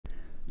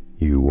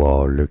You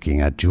are looking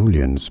at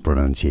Julian's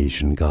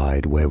pronunciation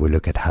guide, where we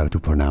look at how to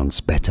pronounce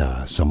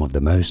better some of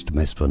the most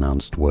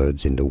mispronounced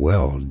words in the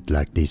world,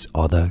 like this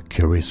other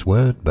curious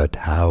word. But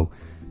how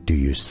do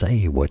you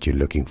say what you're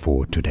looking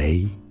for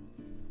today?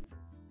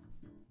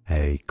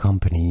 A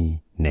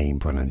company name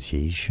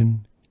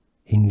pronunciation,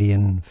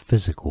 Indian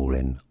physical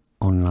and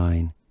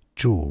online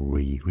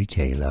jewelry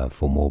retailer.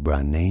 For more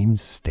brand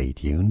names, stay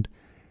tuned.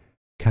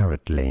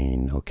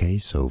 CaratLane, okay,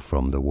 so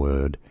from the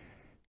word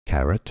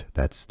carat,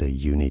 that's the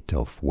unit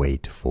of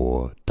weight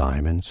for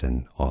diamonds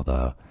and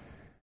other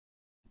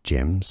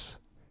gems.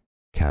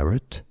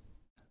 Carat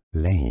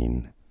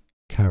lane,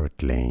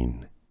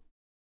 CaratLane.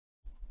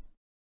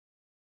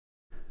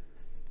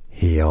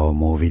 Here are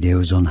more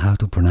videos on how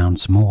to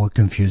pronounce more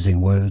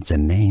confusing words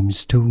and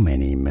names too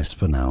many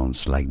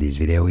mispronounced. Like this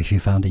video if you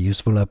found it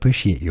useful. I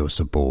appreciate your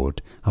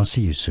support. I'll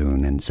see you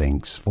soon and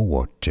thanks for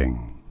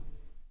watching.